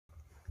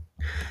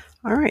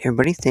All right,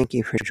 everybody, thank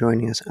you for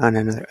joining us on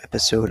another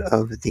episode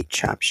of the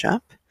Chop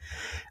Shop.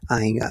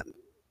 I got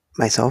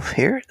myself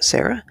here,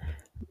 Sarah,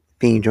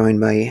 being joined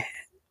by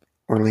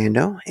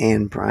Orlando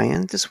and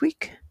Brian this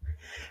week.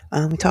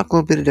 We talk a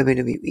little bit of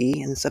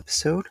WWE in this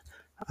episode,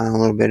 a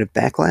little bit of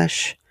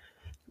Backlash,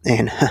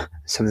 and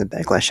some of the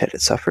backlash that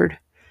it suffered.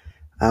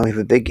 We have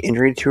a big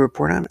injury to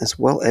report on, as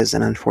well as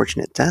an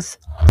unfortunate death.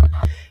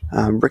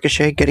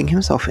 Ricochet getting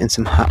himself in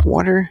some hot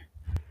water.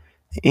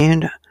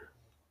 And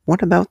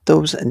what about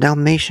those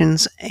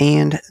Dalmatians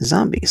and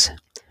zombies?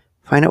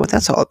 Find out what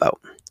that's all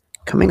about.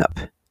 Coming up.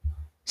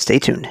 Stay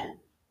tuned.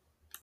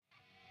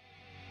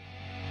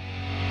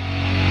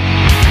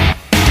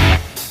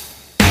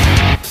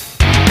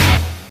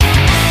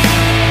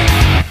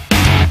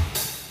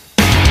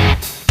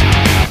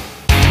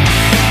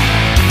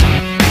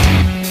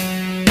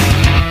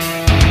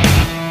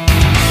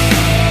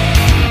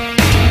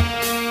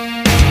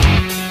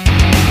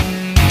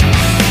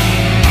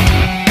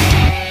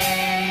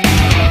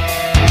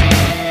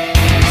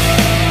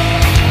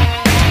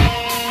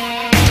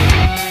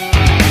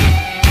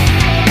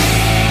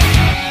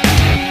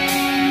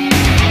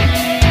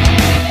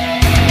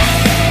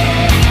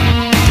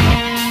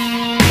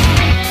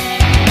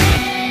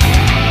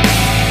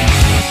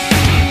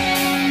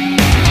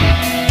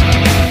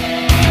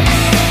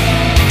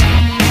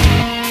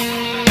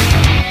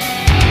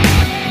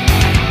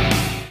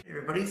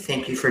 Everybody,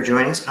 thank you for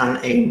joining us on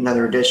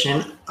another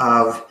edition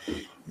of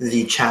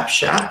the Chop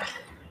Shop.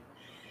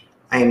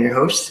 I am your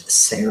host,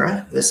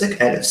 Sarah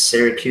Visick, out of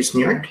Syracuse,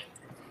 New York.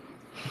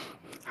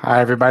 Hi,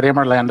 everybody. I'm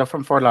Orlando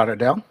from Fort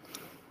Lauderdale.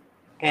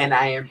 And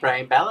I am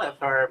Brian Bella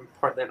from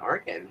Portland,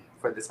 Oregon,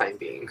 for the time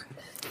being.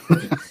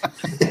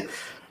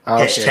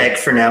 Hashtag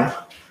for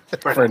now.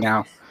 For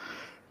now.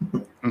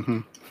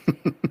 All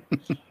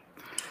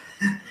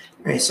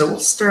right, so we'll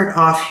start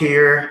off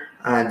here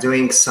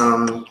doing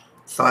some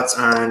thoughts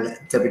on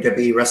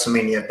WWE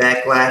WrestleMania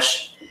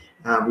Backlash.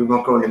 We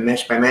won't go into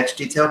match by match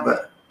detail,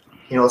 but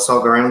let's all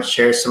go around and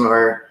share some of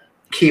our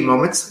key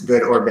moments,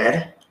 good or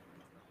bad.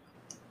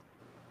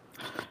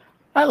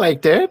 I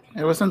liked it.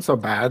 It wasn't so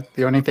bad.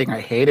 The only thing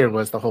I hated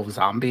was the whole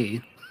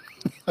zombie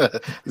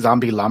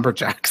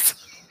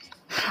lumberjacks.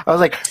 I was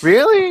like,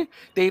 really?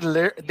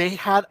 They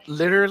had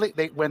literally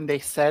when they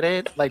said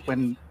it, like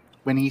when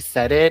he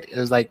said it, it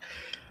was like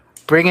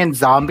bring in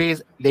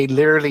zombies. They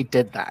literally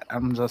did that.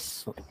 I'm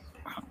just.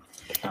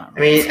 I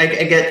mean,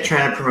 I get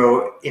trying to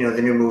promote, the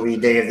new movie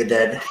Day of the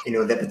Dead,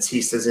 that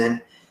Batista's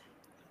in.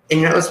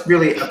 And, I was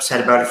really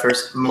upset about it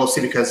first,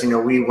 mostly because,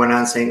 we went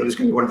on saying it was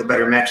going to be one of the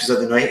better matches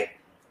of the night.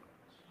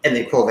 And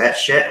they pulled that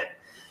shit.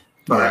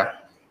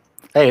 But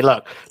hey,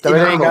 look, they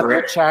got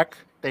their check.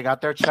 They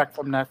got their check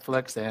from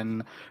Netflix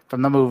and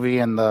from the movie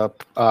and the,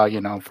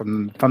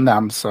 from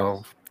them.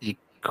 So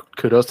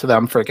kudos to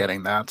them for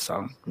getting that.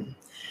 So,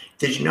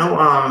 did you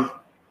know,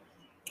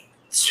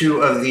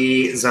 two of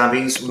the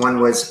zombies,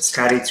 one was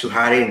Scotty 2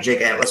 Hotty and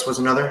Jake Atlas was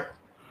another?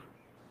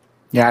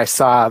 Yeah, I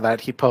saw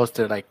that he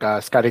posted,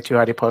 Scotty 2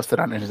 Hotty posted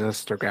on his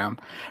Instagram.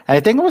 And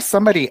I think it was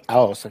somebody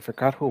else. I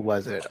forgot who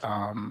was it.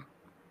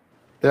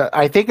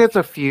 I think it's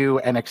a few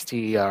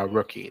NXT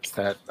rookies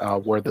that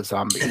were the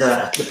zombies.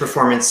 The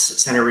Performance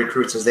Center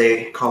recruits, as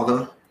they call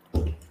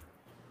them.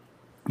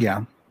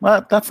 Yeah,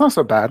 well, that's not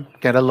so bad.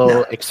 Get a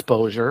little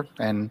exposure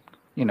and,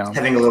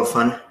 having a little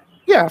fun.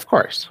 Yeah, of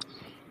course.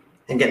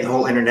 And getting the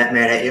whole internet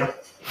mad at you.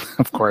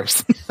 Of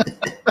course.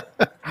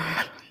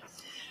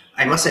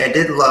 I must say, I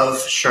did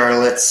love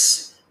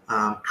Charlotte's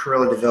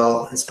Cruella de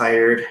Vil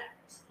inspired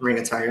ring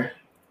attire.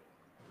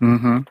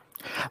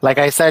 Like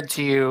I said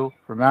to you,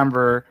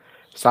 remember,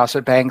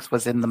 Sasha Banks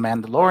was in The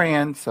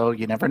Mandalorian, so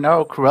you never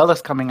know.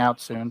 Cruella's coming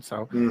out soon,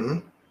 so.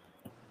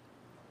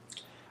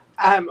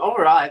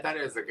 Overall, I thought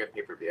it was a good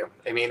pay-per-view.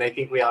 I mean, I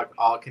think we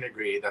all can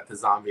agree that the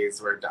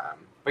zombies were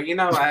dumb. But you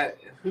know what?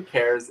 Who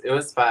cares? It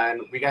was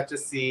fun. We got to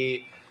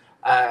see,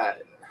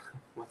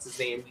 what's his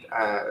name?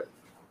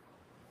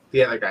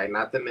 The other guy,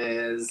 not The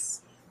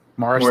Miz.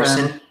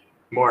 Morrison.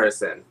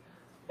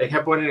 I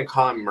kept wanting to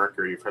call him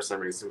Mercury for some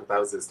reason, but that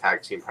was his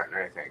tag team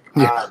partner, I think.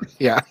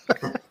 Yeah.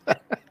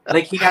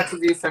 He got to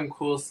do some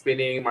cool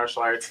spinning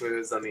martial arts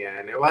moves on the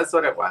end. It was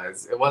what it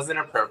was. It wasn't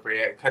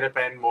appropriate. It could have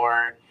been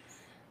more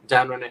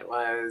done when it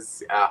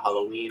was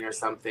Halloween or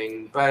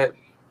something. But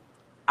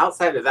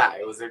outside of that,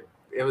 it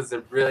was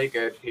a really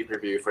good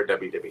pay-per-view for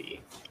WWE.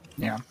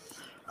 Yeah.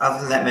 Other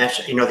than that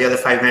match, the other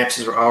 5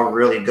 matches were all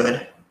really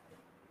good.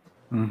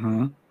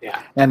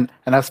 Yeah. And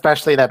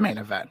especially that main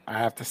event. I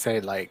have to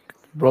say,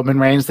 Roman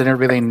Reigns didn't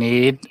really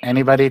need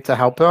anybody to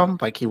help him.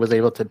 He was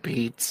able to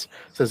beat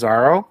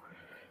Cesaro.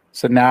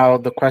 So now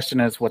the question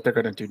is what they're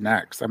going to do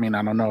next. I mean,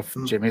 I don't know if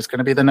Jimmy's going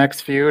to be the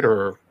next feud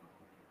or.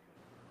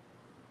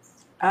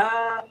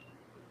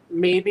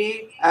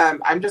 Maybe.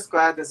 I'm just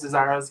glad that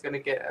Cesaro's going to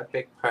get a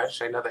big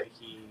push. I know that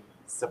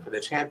he's up for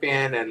the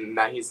champion, and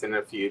now he's in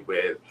a feud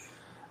with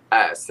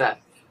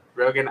Seth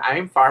Rogen.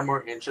 I'm far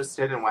more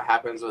interested in what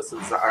happens with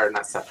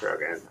Seth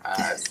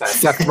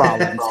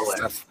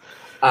Rollins.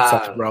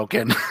 Seth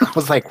Rogen. I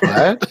was like,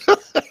 what?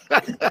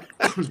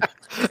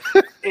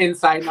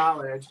 Inside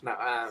knowledge. No,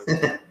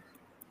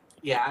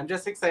 yeah, I'm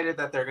just excited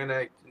that they're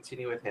gonna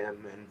continue with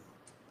him, and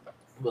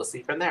we'll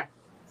see from there.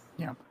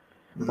 Yeah.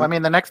 Well, I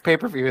mean, the next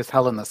pay-per-view is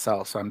Hell in the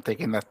Cell, so I'm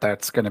thinking that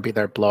that's going to be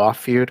their blow-off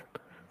feud.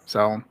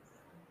 So,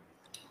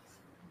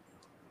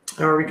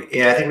 I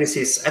think we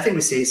see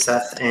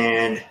Seth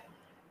and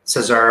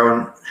Cesaro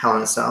and Hell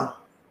in a Cell.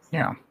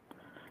 yeah,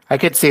 I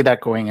could see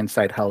that going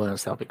inside Hell in a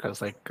Cell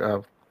because, like,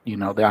 you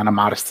know, the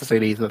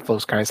animosity that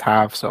those guys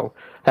have. So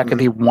that could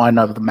be one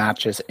of the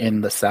matches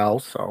in the cell.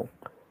 So,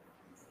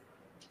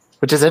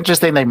 which is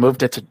interesting. They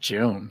moved it to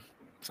June.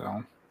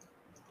 So,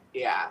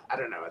 yeah, I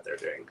don't know what they're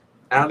doing.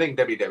 I don't think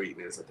WWE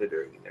knows what they're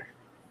doing either.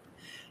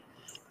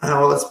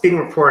 Well, it's being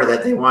reported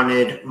that they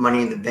wanted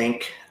Money in the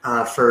Bank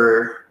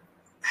for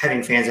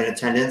having fans in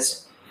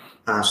attendance.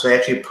 So they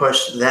actually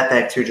pushed that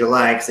back to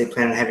July because they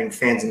plan on having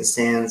fans in the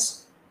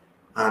stands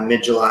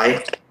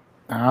mid-July.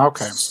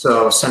 okay.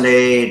 So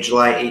Sunday,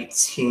 July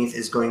 18th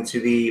is going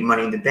to be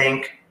Money in the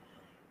Bank.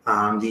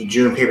 The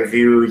June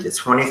pay-per-view, the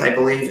 20th, I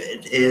believe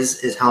it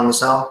is Hell in a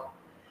Cell.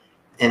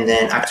 And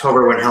then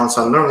October, when Hell in a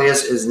Cell normally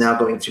is now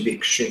going to be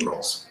Extreme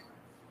Rules.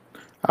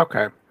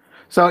 Okay.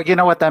 So, you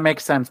know what? That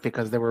makes sense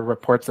because there were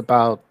reports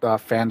about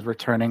fans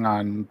returning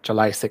on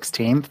July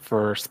 16th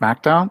for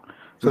SmackDown.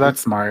 So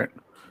that's smart.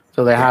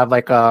 So they have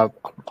like a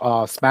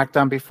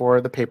SmackDown before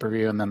the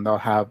pay-per-view, and then they'll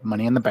have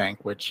Money in the Bank,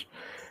 which,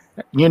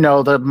 you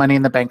know, the Money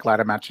in the Bank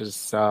ladder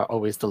matches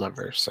always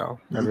deliver. So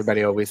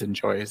everybody always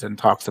enjoys and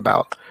talks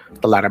about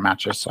the ladder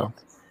matches. So,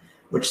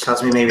 which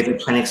tells me maybe they're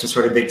planning some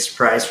sort of big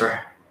surprise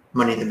for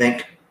Money in the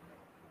Bank.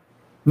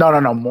 No.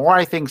 More,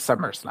 I think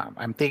SummerSlam.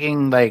 I'm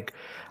thinking like,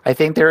 I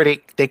think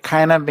they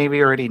kind of maybe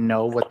already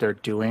know what they're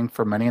doing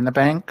for Money in the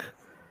Bank,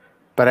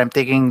 but I'm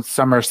thinking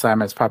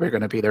SummerSlam is probably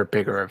going to be their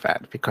bigger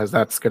event because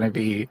that's going to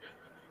be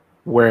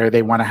where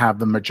they want to have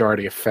the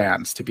majority of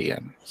fans to be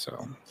in.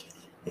 So,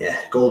 yeah,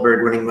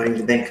 Goldberg winning Money in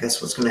the Bank.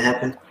 That's what's going to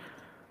happen.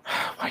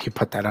 Why you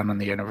put that out on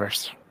the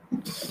universe?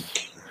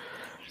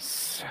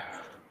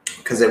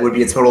 Because it would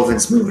be a total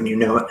Vince move, and you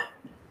know it.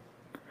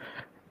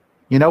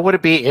 You know, would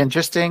it be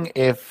interesting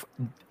if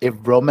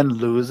Roman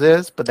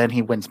loses, but then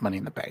he wins Money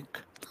in the Bank?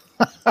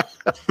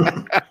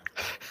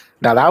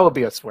 Now that would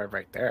be a swerve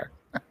right there.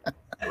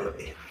 That would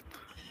be.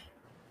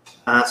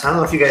 So I don't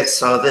know if you guys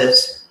saw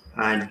this.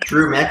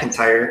 Drew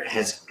McIntyre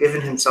has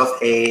given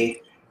himself a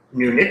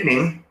new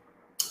nickname.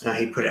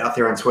 He put it out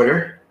there on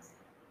Twitter.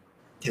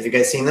 Have you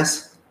guys seen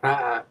this?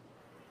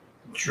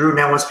 Drew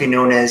now wants to be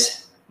known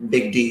as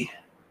Big D.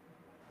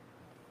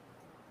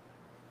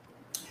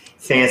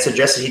 Fans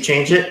suggested he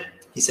change it.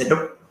 He said,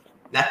 nope,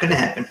 not going to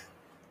happen.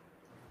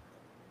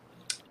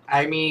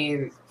 I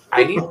mean,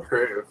 I need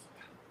proof.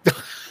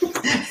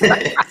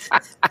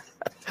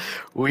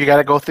 Well, you got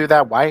to go through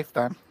that wife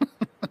then.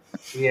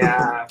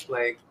 Yeah,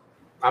 like,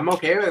 I'm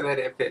okay with it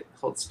if it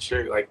holds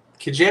true. Like,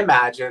 could you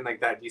imagine?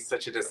 Like, that'd be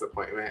such a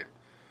disappointment.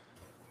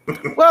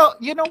 Well,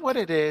 you know what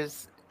it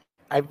is?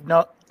 I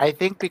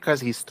think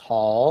because he's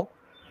tall,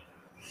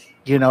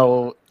 you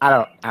know, I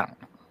don't know,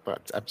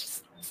 but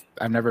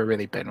I've never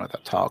really been with a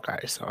tall guy,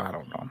 so I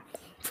don't know.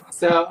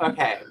 So,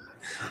 okay.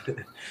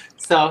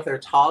 So if they're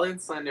tall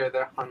and slender,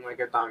 they're hung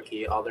like a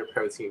donkey, all their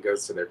protein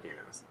goes to their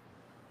penis.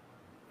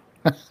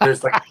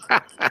 There's like,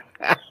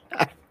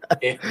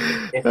 if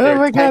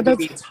they're tend to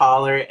be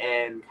taller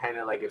and kind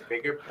of like a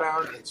bigger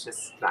bone, it's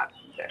just not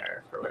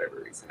there for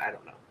whatever reason. I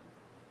don't know.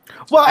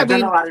 Well, I've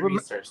done a lot of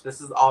research. This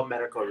is all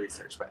medical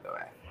research, by the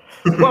way.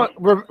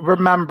 Well,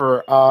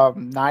 remember,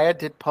 Nia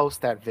did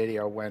post that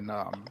video when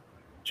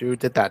Drew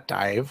did that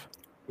dive.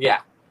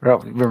 Yeah.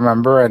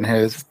 Remember, and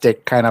his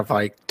dick kind of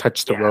like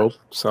touched the rope.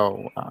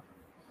 So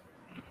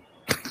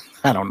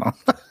I don't know.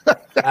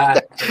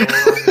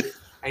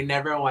 I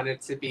never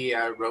wanted to be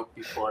a rope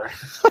before.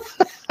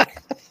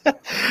 Can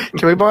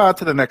we move on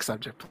to the next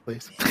subject,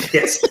 please?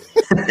 Yes.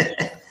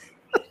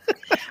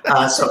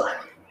 So,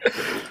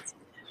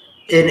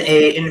 in an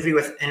interview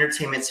with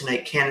Entertainment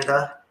Tonight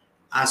Canada,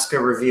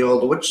 Asuka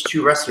revealed which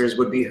two wrestlers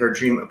would be her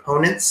dream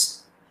opponents.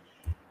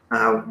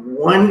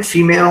 One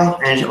female,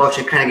 and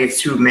she kind of gave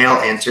two male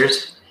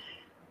answers.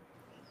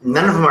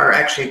 None of them are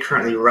actually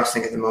currently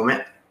wrestling at the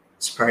moment.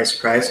 Surprise,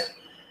 surprise.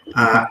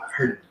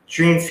 Her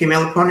dream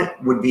female opponent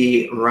would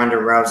be Ronda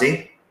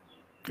Rousey,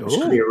 which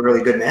could be a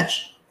really good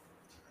match.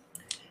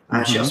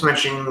 She also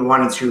mentioned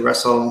wanting to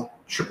wrestle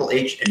Triple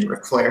H and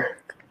Ric Flair.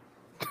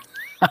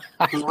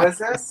 Who was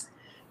this?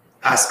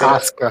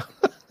 Asuka.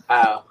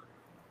 Oh.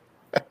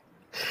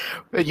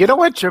 You know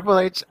what, Triple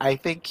H? I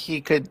think he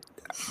could.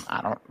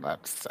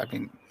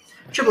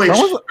 Triple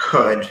H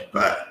could,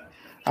 but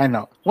I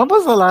know. When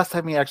was the last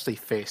time he actually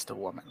faced a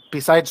woman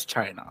besides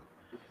China?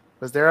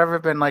 Has there ever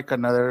been like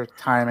another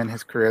time in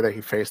his career that he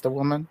faced a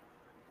woman?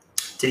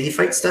 Did he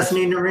fight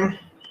Stephanie in the ring?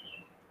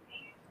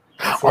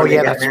 Oh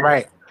yeah, that's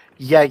right.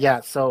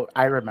 Yeah. So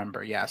I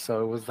remember. Yeah.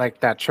 So it was like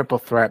that triple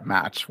threat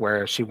match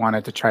where she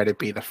wanted to try to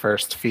be the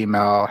first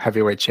female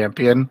heavyweight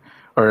champion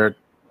or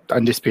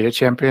undisputed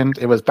champion.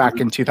 It was back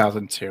in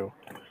 2002.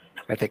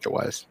 I think it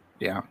was.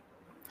 Yeah.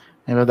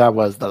 Maybe that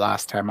was the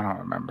last time. I don't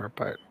remember,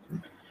 but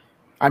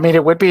I mean,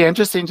 it would be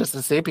interesting just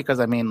to see because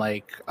I mean,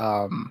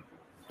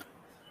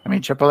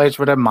 Triple H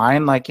wouldn't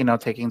mind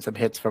taking some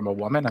hits from a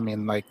woman. I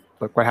mean, like,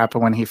 look what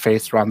happened when he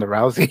faced Ronda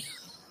Rousey.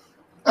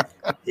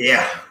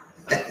 Yeah.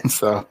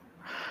 So,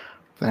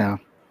 yeah.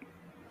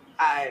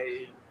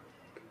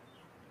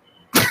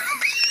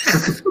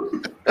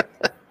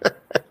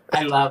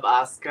 I love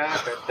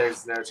Asuka, but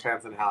there's no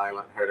chance in hell I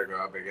want her to go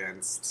up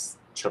against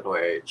Triple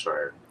H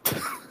or.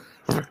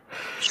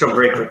 She'll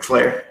break Ric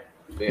Flair.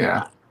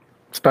 Yeah.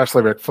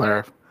 Especially Ric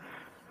Flair.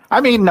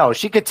 I mean, no,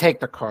 she could take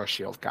the Car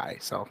Shield guy.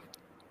 So.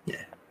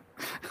 Yeah.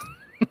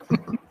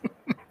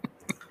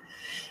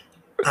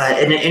 In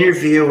an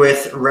interview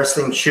with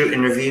Wrestling Shoot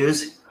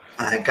Interviews,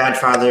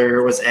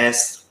 Godfather was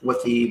asked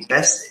what the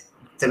best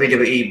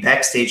WWE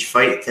backstage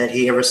fight that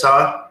he ever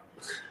saw.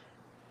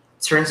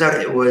 Turns out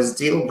it was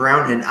D'Lo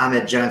Brown and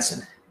Ahmed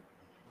Johnson.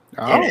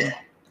 Oh.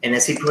 And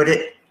as he put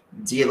it,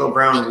 D'Lo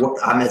Brown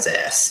whooped Ahmed's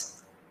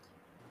ass.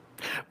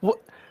 Well,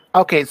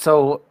 okay,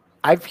 so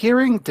I'm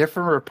hearing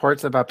different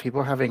reports about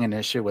people having an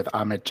issue with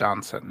Ahmed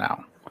Johnson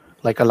now.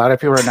 Like, a lot of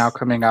people are now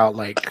coming out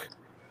like,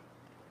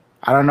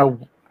 I don't know.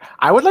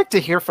 I would like to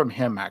hear from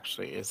him,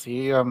 actually. Is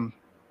he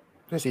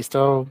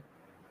still...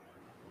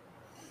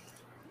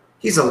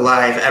 He's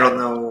alive. I don't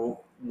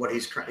know what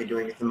he's currently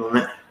doing at the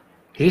moment.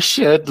 He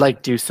should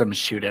do some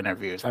shoot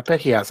interviews. I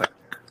bet he has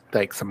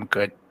like some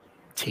good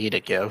tea to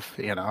give,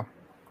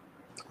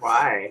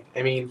 Why?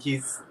 I mean,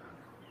 he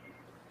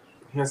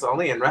was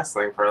only in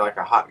wrestling for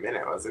a hot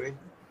minute, wasn't he?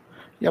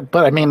 Yeah,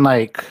 but I mean,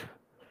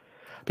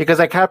 because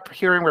I kept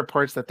hearing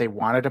reports that they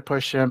wanted to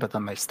push him, but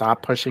then they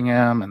stopped pushing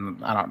him,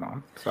 and I don't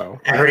know. So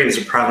I heard he was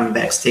a problem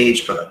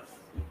backstage, but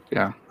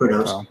yeah, who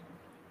knows? So,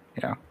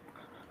 yeah.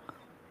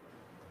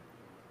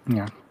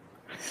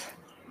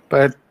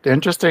 But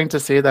interesting to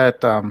see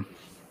that.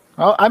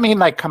 Well, I mean,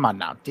 come on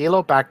now,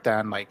 D'Lo back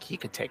then, he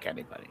could take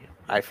anybody.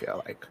 I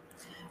feel like.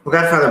 Well,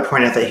 Godfather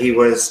pointed out that he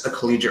was a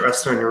collegiate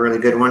wrestler and a really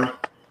good one.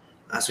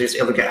 So he was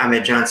able to get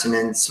Ahmed Johnson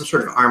in some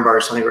sort of armbar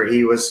or something where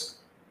he was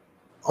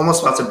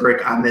almost about to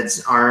break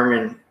Ahmed's arm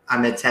and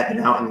Ahmed tapping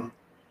out. And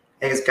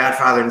I guess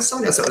Godfather and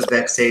someone else that was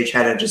backstage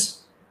had to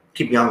just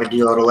keep yelling at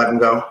D'Lo to let him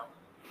go.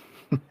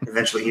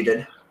 Eventually he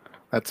did.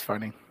 That's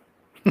funny.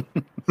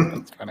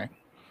 That's funny.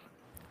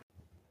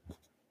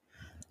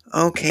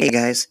 Okay,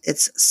 guys,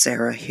 it's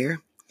Sarah here.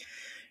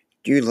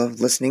 Do you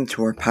love listening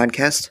to our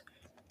podcast?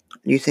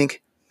 Do you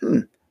think,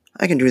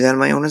 I can do that on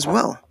my own as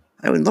well?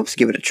 I would love to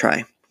give it a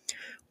try.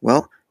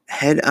 Well,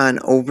 head on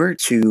over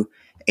to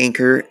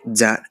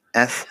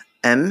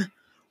anchor.fm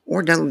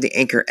or download the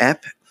Anchor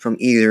app from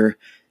either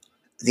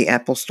the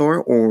Apple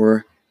Store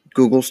or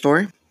Google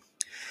Store.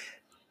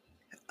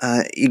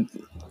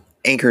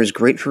 Anchor is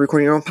great for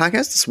recording your own podcast.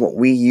 It's what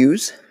we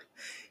use.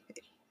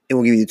 It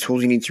will give you the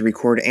tools you need to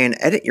record and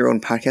edit your own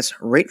podcast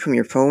right from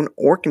your phone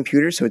or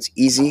computer, so it's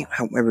easy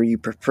however you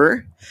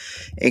prefer.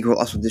 Anchor will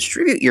also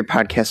distribute your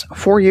podcast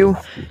for you,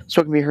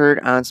 so it can be heard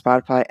on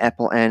Spotify,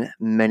 Apple, and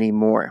many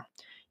more.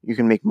 You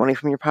can make money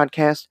from your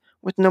podcast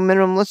with no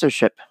minimum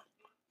listenership.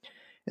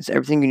 It's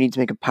everything you need to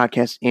make a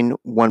podcast in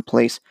one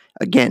place.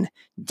 Again,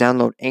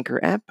 download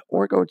Anchor app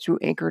or go to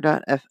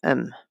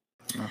anchor.fm.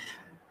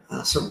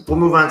 So we'll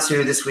move on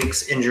to this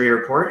week's injury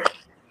report.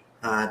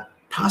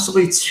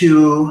 Possibly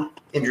 2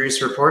 injuries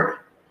to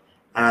report.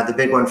 The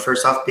big one,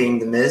 first off, being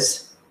The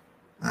Miz.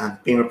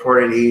 Being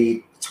reported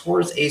he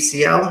tore his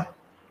ACL.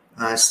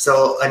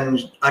 Still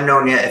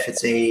unknown yet if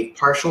it's a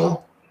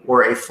partial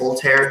or a full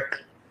tear.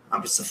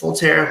 If it's a full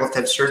tear, he'll have to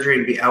have surgery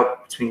and be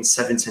out between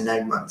 7 to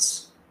 9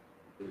 months.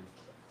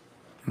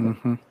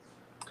 Mm-hmm.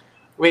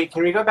 Wait,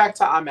 can we go back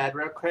to Ahmed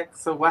real quick?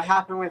 So what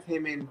happened with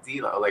him and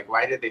D'Lo?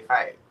 Why did they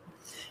fight?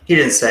 He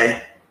didn't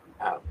say.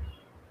 Oh.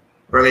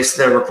 Or at least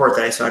the report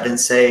that I saw didn't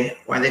say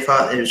why they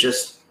fought. It was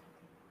just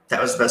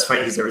that was the best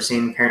fight he's ever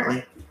seen,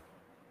 apparently.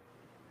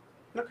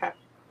 Okay.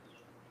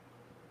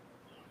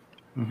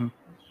 Mm-hmm.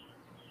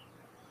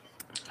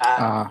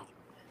 Uh,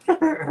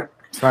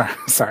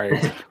 Sorry.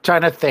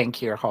 Trying to think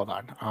here. Hold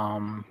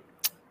on.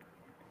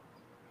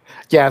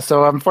 Yeah,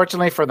 so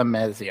unfortunately for The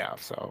Miz, yeah.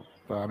 So,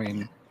 I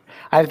mean,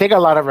 I think a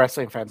lot of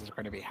wrestling fans are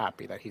going to be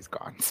happy that he's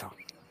gone. So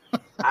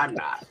I'm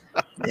not.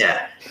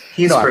 Yeah,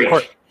 he's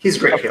great. He's a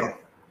great heel.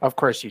 Of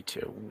course, you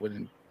too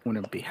wouldn't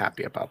be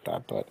happy about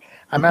that. But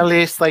I'm at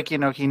least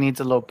he needs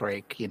a little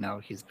break.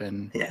 He's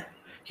been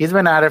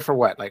at it for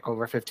what,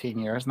 over 15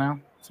 years now.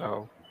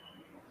 So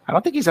I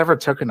don't think he's ever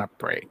taken a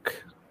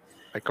break,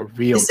 a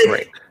real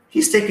break.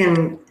 He's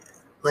taken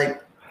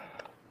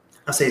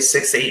I'll say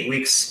 6 to 8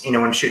 weeks,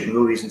 when shooting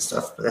movies and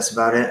stuff, but that's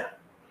about it.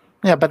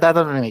 Yeah, but that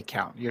doesn't really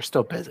count. You're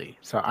still busy.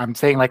 So I'm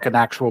saying an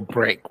actual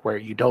break where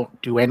you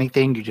don't do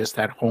anything. You're just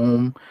at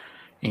home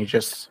and you're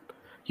just,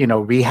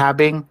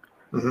 rehabbing.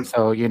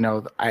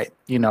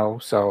 Mm-hmm.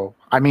 So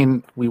I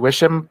mean, we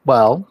wish him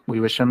well. We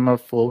wish him a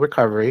full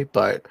recovery,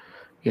 but,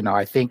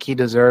 I think he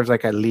deserves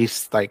at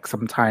least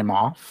some time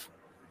off,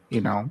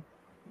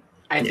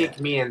 I think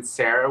me and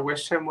Sarah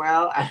wish him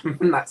well. I'm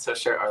not so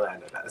sure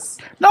Orlando does.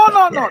 No.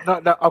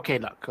 Okay,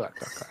 look.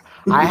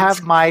 I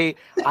have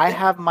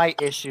my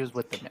issues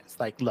with the Miz.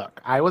 Like,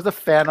 look, I was a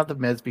fan of the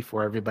Miz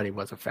before everybody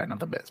was a fan of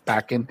the Miz.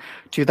 Back in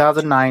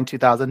 2009,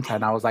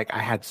 2010, I was like, I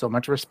had so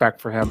much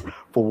respect for him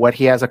for what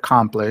he has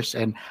accomplished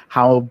and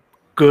how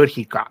good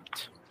he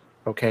got.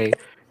 Okay,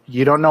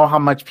 you don't know how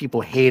much people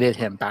hated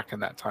him back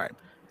in that time.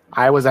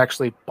 I was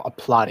actually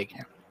applauding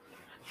him.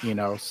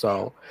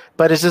 So,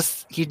 but it's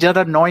just he did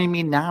annoy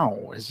me now.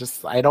 It's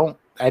just I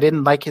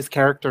didn't like his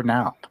character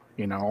now.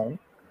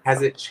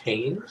 Has it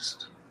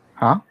changed?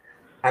 Huh?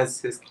 Has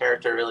his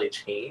character really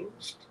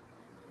changed?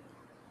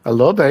 A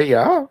little bit,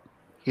 yeah.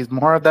 He's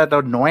more of that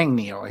annoying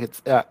Neo.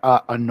 It's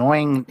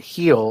annoying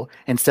heel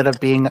instead of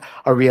being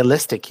a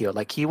realistic heel.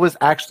 Like, he was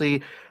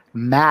actually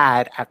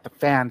mad at the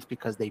fans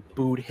because they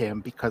booed him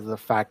because of the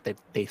fact that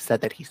they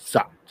said that he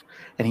sucked,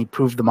 and he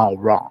proved them all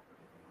wrong.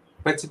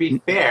 But to be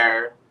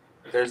fair,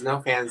 there's no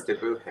fans to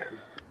boo him.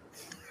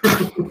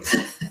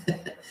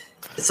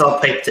 It's all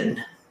piped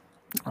in.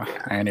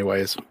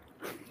 Anyways.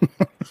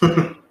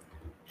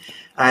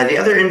 The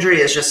other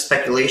injury is just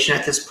speculation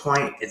at this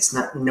point. It's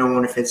not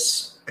known if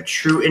it's a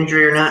true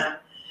injury or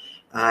not.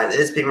 It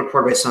is being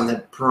reported by some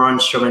that Braun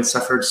Strowman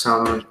suffered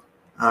some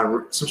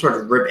sort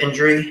of rib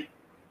injury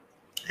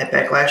at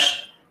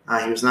Backlash.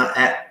 He was not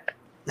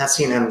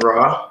seen on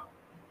Raw,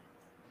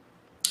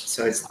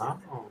 so it's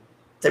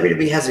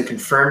WWE hasn't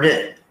confirmed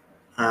it.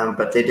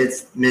 But they did.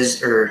 Miz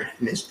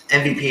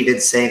MVP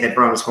did say that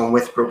Braun was home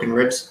with broken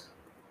ribs.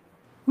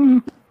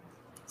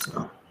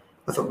 So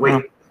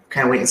we'll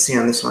kind of wait and see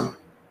on this one.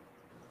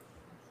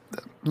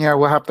 Yeah,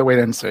 we'll have to wait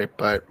and see,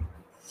 but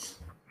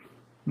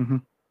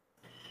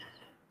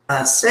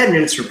sad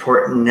news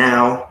report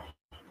now.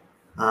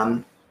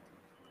 I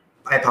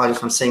apologize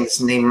if I'm saying this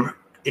name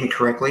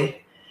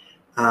incorrectly.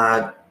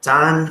 Don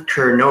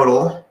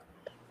Kernodle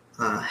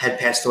had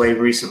passed away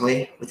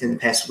recently, within the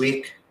past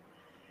week.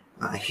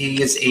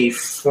 He is a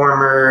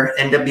former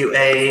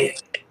NWA,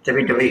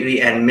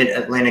 WWE, and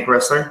Mid-Atlantic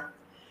wrestler.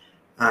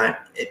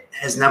 It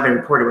has now been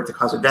reported what the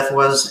cause of death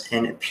was,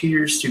 and it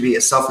appears to be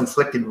a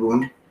self-inflicted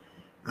wound,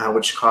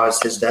 which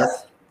caused his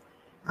death.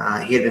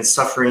 He had been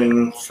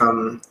suffering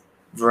from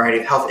a variety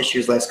of health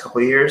issues the last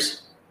couple of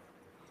years.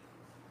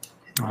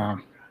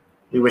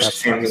 We wish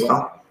his family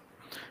well.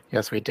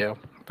 Yes, we do.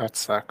 That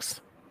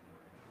sucks.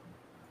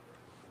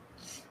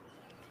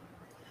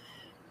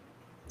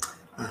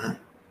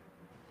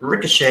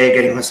 Ricochet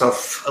getting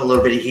himself a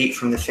little bit of heat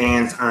from the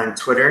fans on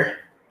Twitter.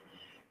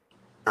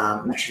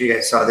 I'm not sure if you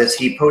guys saw this.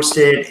 He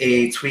posted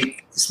a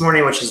tweet this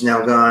morning, which is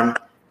now gone,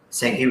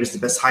 saying he was the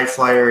best high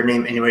flyer.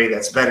 Name anybody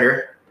that's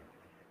better.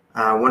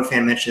 One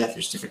fan mentioned that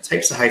there's different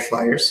types of high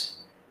flyers.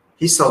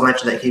 He still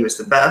mentioned that he was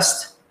the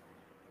best.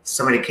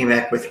 Somebody came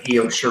back with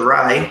Io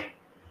Shirai,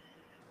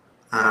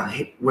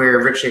 where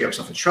Ricochet got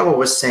himself in trouble,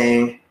 was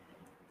saying,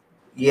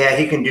 yeah,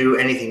 he can do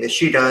anything that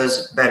she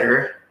does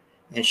better,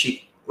 and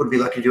she would be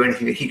lucky to do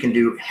anything that he can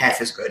do half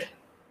as good.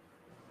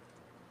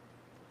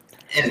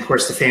 And of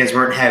course, the fans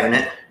weren't having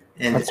it.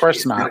 And of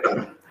course not.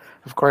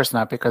 Of course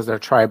not, because they're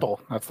tribal.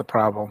 That's the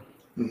problem.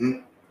 Mm-hmm.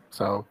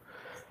 So,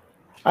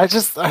 I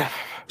just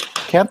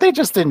can't they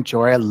just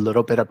enjoy a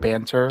little bit of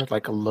banter,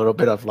 like a little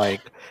bit of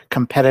like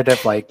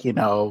competitive, like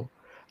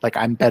like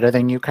I'm better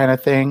than you kind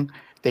of thing.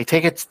 They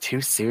take it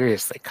too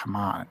seriously. Come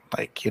on,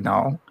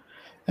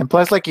 And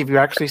plus, like, if you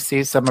actually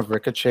see some of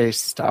Ricochet's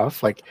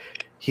stuff, like,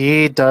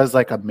 he does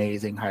like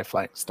amazing high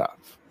flying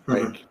stuff.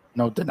 Like,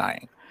 no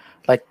denying.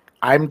 Like,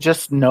 I'm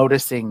just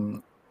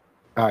noticing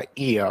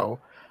Io.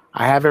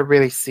 I haven't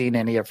really seen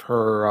any of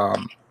her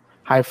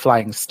high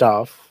flying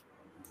stuff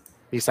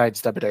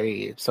besides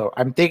WWE. So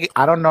I'm thinking,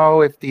 I don't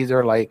know if these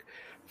are like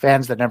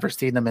fans that never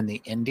seen them in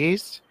the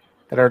indies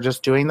that are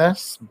just doing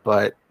this,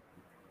 but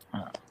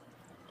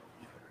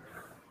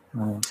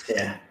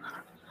yeah.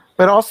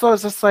 But also,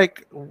 it's just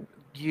like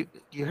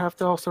you have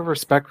to also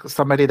respect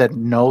somebody that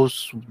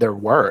knows their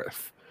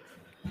worth,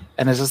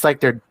 and it's just like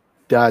they're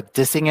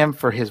dissing him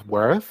for his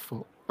worth.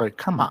 Like,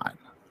 come on.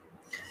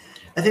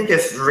 I think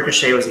if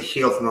Ricochet was a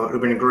heel from it would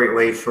have been a great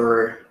way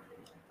for,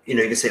 you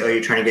could say, oh,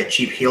 you're trying to get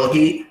cheap heel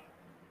heat,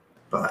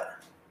 but.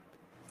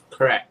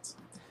 Correct.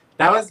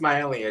 That was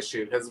my only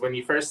issue, because when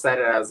you first said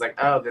it, I was like,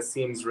 oh, this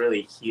seems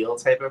really heel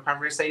type of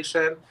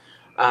conversation.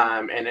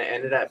 And it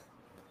ended up,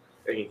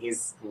 I mean,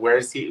 what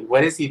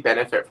does he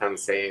benefit from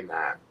saying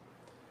that?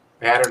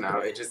 I don't know.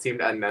 It just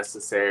seemed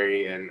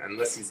unnecessary, and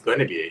unless he's going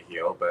to be a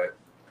heel, but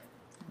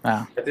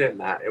other than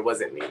that, it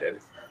wasn't needed.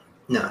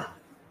 No.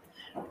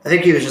 I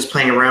think he was just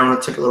playing around.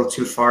 It took a little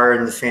too far,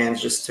 and the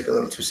fans just took it a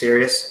little too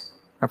serious.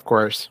 Of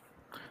course.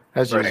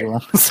 As usual.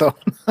 So.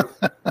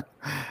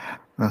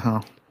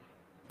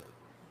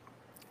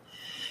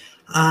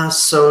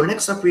 So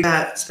next up, we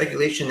got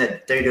speculation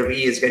that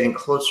WWE is getting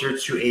closer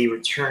to a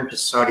return to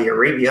Saudi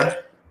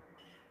Arabia.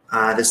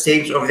 The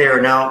stadiums over there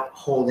are now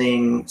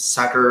holding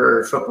soccer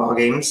or football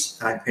games,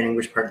 depending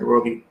which part of the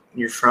world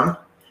you're from.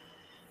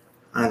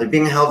 They're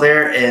being held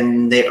there,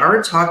 and they are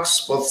in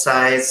talks, both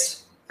sides,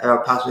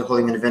 about possibly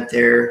holding an event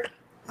there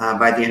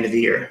by the end of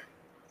the year.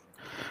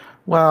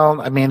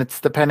 Well, I mean, it's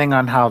depending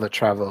on how the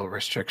travel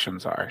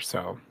restrictions are,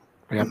 so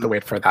we have to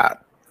wait for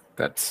that.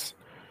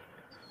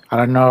 I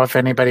don't know if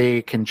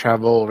anybody can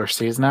travel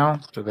overseas now.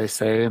 Do they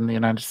say in the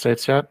United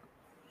States yet?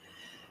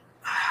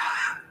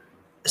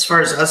 As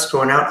far as us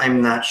going out,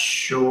 I'm not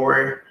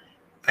sure.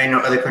 I know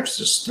other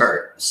countries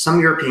some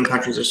European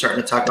countries are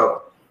starting to talk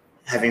about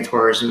having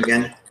tourism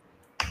again.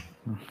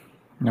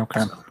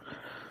 Okay.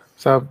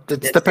 So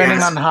it's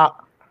depending on how.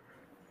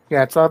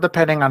 Yeah, it's all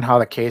depending on how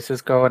the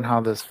cases go and how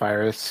this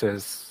virus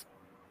is.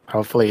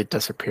 Hopefully, it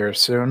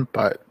disappears soon.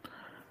 But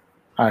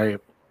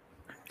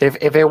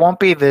if it won't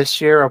be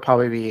this year, it'll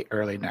probably be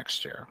early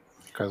next year.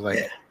 Because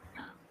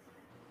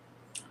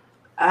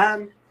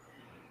I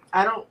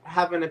don't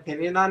have an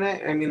opinion on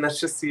it. I mean,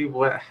 let's just see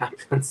what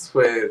happens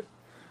with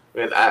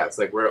us.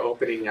 Like, we're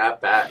opening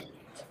up at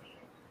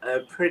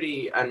a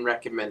pretty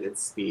unrecommended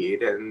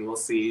speed, and we'll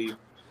see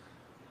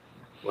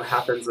what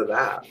happens with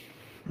that.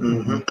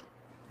 Mm-hmm.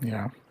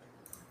 Yeah.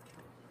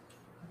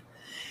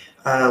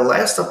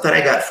 Last up that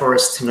I got for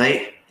us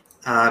tonight,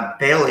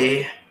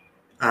 Bailey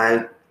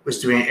was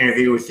doing an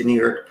interview with the New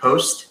York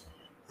Post.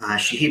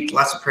 She heaped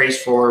lots of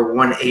praise for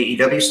one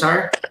AEW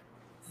star,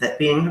 that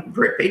being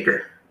Britt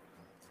Baker.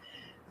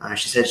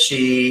 She said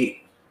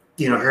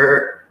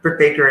Britt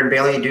Baker and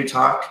Bailey do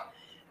talk.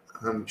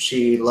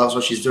 She loves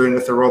what she's doing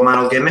with the role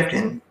model gimmick,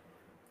 and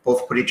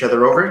both put each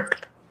other over.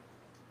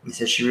 He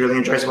said she really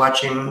enjoys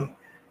watching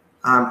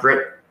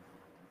Britt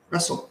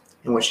wrestle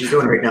and what she's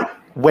doing right now.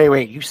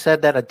 Wait! You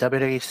said that a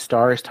WWE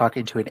star is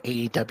talking to an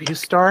AEW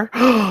star?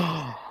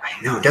 I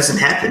know, it doesn't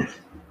happen.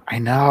 I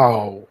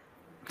know.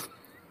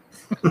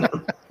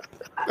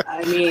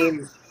 I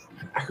mean,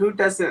 who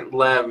doesn't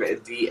love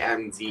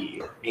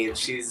DMD? I mean,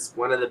 she's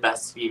one of the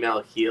best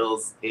female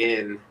heels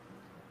in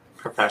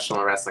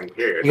professional wrestling,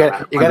 period.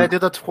 You gotta do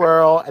the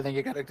twirl, and then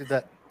you gotta do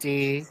the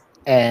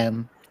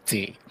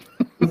DMD.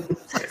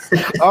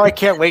 Oh, I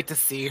can't wait to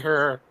see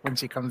her when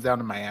she comes down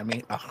to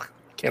Miami. Oh,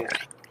 can't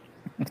wait.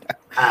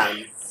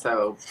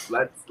 So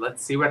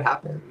let's see what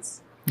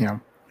happens. Yeah.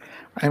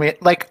 I mean,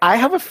 like, I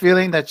have a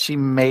feeling that she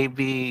may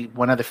be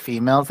one of the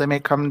females that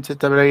may come to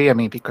WWE. I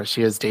mean, because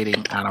she is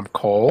dating Adam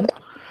Cole.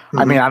 Mm-hmm.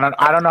 I mean, I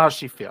don't know how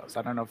she feels.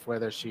 I don't know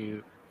whether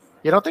she.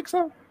 You don't think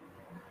so?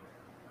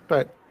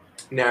 But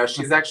no,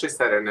 she's actually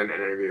said in an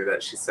interview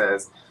that she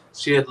says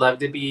she would love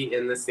to be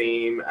in the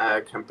same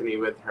company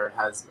with her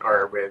husband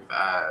or with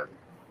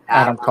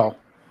Adam Cole,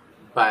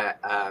 but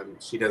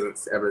she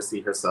doesn't ever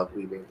see herself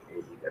leaving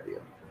AEW.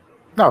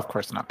 No, of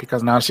course not,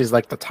 because now she's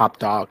like the top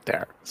dog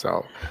there.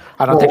 So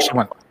I don't think she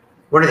went.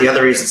 One of the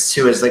other reasons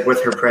too is like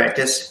with her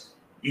practice,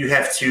 you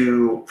have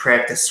to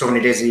practice so many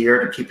days a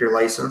year to keep your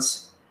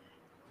license.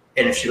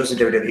 And if she goes to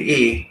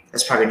WWE,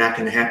 that's probably not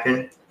going to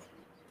happen.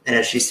 And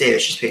as she stated,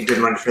 she's paid good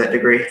money for that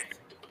degree.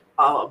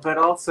 Oh, but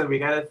also we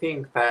got to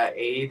think that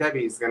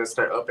AEW is going to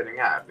start opening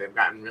up. They've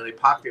gotten really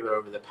popular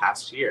over the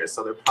past year,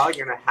 so they're probably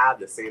going to have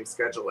the same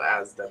schedule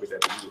as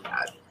WWE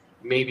had.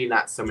 Maybe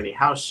not so many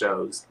house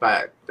shows,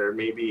 but there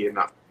may be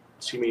enough.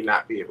 She may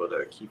not be able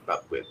to keep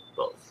up with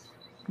both.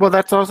 Well,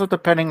 that's also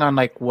depending on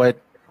like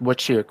what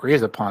she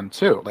agrees upon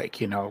too.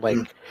 Like,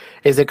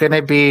 is it going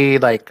to be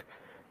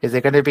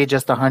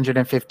just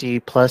 150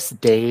 plus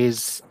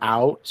days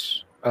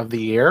out of the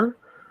year,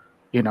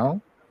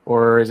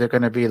 or is it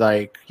going to be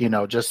like,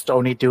 just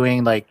only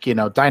doing like,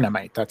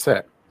 Dynamite? That's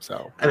it.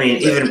 So I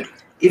mean,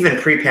 even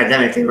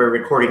pre-pandemic, they were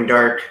recording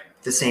Dark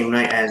the same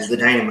night as the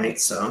Dynamite,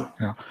 so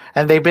yeah.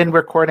 And they've been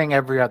recording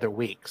every other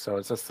week, so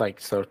it's just like,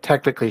 so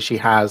technically she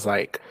has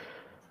like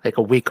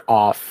a week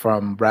off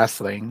from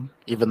wrestling,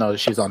 even though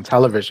she's on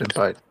television,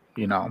 but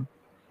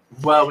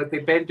well, what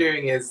they've been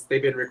doing is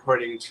they've been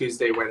recording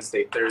Tuesday,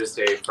 Wednesday,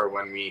 Thursday for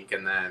 1 week,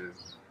 and then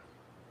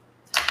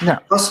yeah.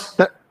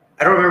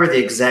 I don't remember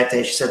the exact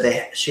day. She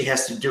said she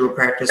has to do a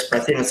practice,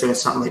 but I think it's doing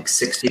something like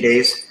 60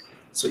 days.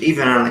 So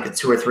even on like a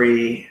 2 or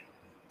 3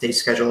 day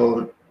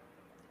schedule,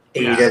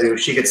 AEW,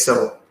 she could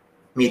still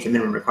meet the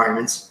minimum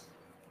requirements.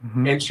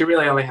 Mm-hmm. And she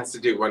really only has to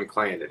do one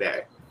client a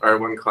day, or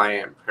one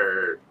client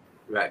per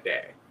that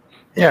day.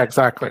 Yeah,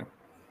 exactly.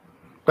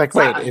 Like,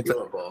 it's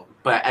doable,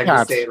 but I'm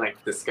just saying,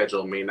 like, the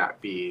schedule may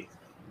not be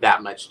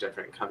that much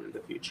different come in the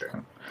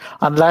future.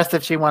 Unless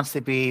if she wants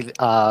to be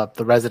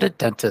the resident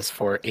dentist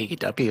for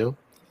AEW.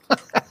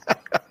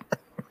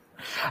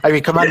 I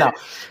mean, come on now.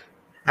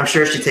 I'm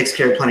sure she takes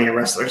care of plenty of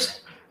wrestlers.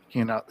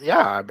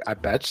 Yeah, I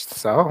bet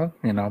so.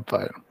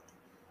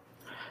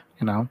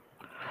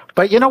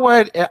 But you know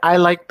what? I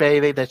like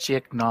Bailey that she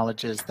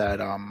acknowledges that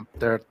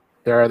there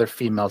are other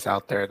females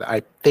out there that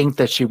I think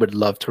that she would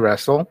love to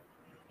wrestle.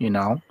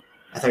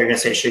 I thought you were gonna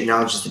say she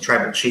acknowledges the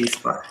tribal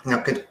chief, but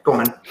good. Go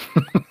on.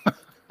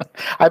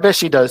 I bet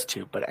she does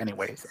too. But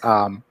anyways,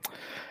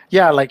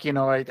 yeah, like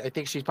I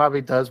think she probably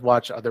does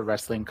watch other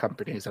wrestling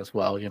companies as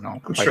well. I'm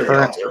like sure they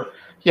all do.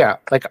 Yeah,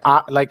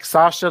 like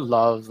Sasha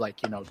loves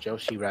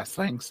Joshi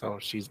wrestling, so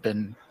she's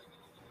been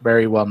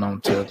very well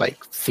known to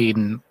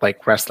seen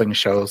wrestling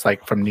shows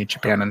from New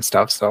Japan and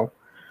stuff. So,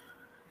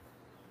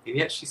 and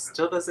yet she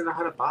still doesn't know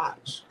how to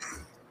botch.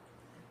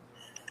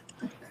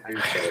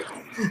 I'm kidding.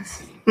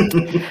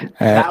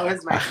 That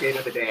was my shade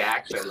of the day. I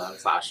actually love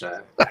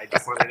Sasha. I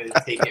just wanted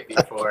to take it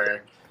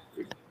before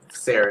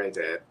Sarah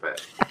did,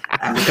 but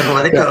I'm gonna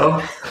let it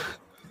go.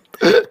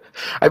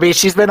 I mean,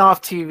 she's been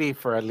off TV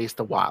for at least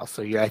a while,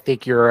 so I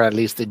think you're at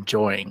least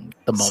enjoying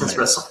the moment.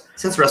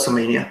 Since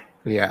WrestleMania.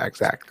 Yeah,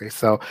 exactly.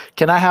 So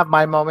can I have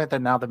my moment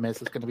that now the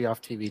Miz is going to be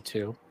off TV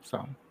too?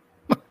 So.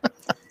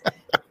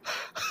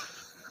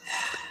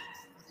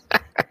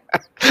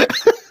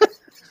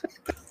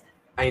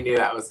 I knew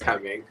that was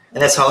coming.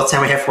 And that's all the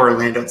time we have for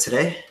Orlando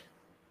today.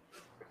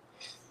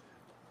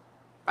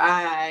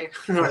 Bye,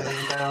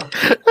 Orlando.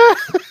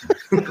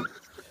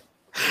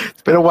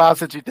 It's been a while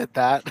since you did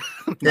that.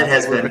 That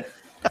has been.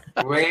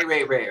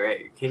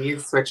 Wait. Can you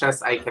switch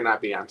us? I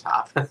cannot be on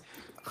top.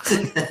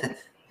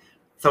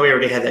 Thought we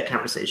already had that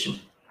conversation.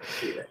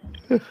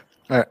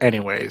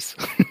 Anyways.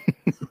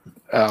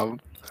 Oh,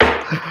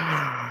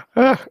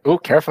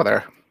 careful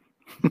there.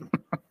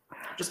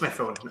 Just my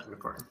phone, not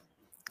recording.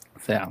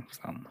 Yeah.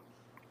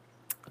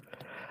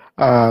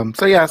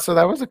 So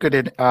that was a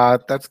good.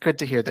 That's good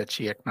to hear that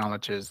she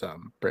acknowledges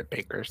Britt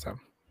Baker. So.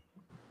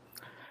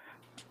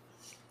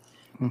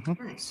 All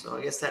right, so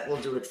I guess that will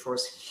do it for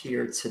us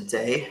here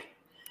today.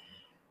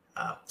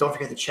 Don't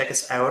forget to check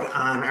us out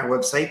on our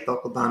website,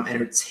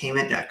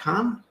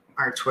 bucklebombentertainment.com,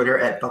 our Twitter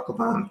at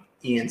bucklebombent,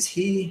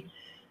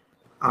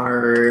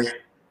 our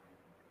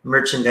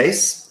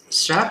merchandise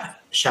shop,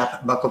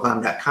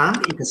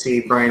 shopbucklebomb.com. You can see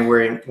Brian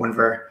wearing one of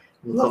our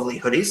lovely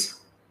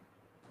hoodies.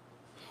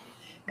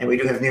 And we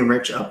do have new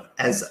merch up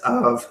as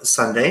of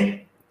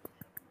Sunday,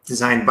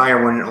 designed by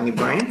our one and only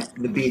Brian,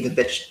 the Be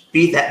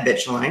That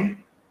Bitch line.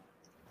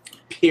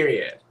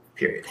 Period.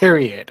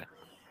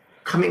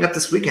 Coming up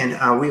this weekend,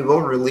 we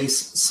will release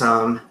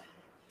some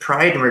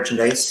Pride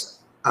merchandise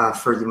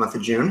for the month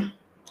of June.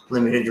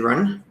 Limited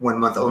run, 1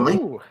 month only.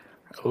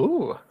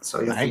 Ooh.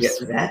 So you'll get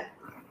that.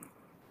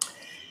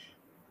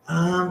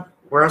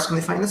 Where else can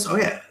they find us? Oh,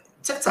 yeah.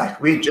 TikTok.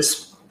 We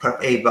just put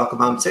up a Buckle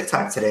Bomb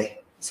TikTok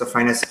today. So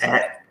find us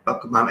at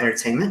Buckle Bomb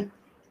Entertainment.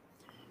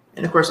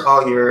 And, of course,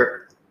 all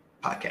your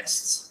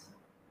podcasts.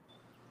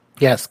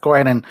 Yes, go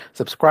ahead and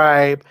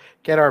subscribe,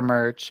 get our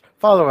merch,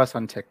 follow us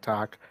on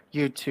TikTok,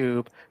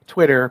 YouTube,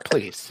 Twitter.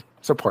 Please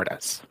support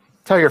us.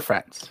 Tell your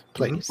friends,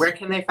 please. Where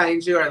can they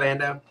find you,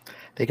 Orlando?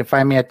 They can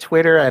find me at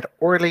Twitter at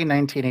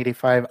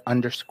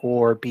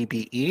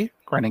Orly1985_BBE.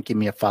 Go ahead and give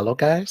me a follow,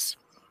 guys.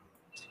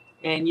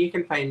 And you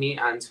can find me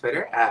on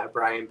Twitter at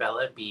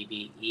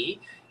BrianBellaBBE.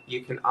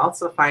 You can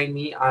also find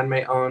me on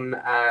my own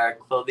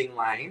clothing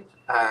line,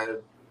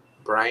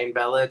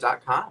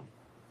 BrianBella.com.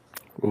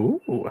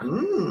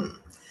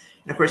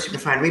 And of course, you can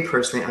find me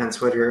personally on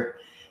Twitter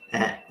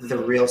at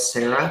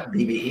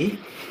TheRealSarahBBE.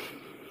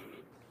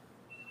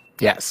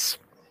 Yes.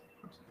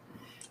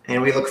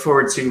 And we look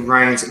forward to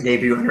Ryan's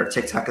debut on our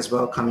TikTok as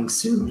well, coming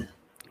soon.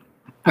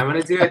 I'm going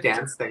to do a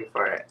dance thing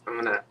for it.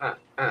 I'm going to,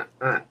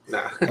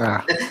 no.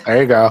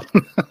 There you go.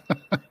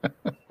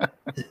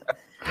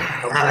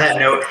 On that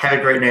note, have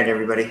a great night,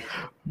 everybody.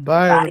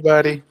 Bye,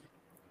 everybody.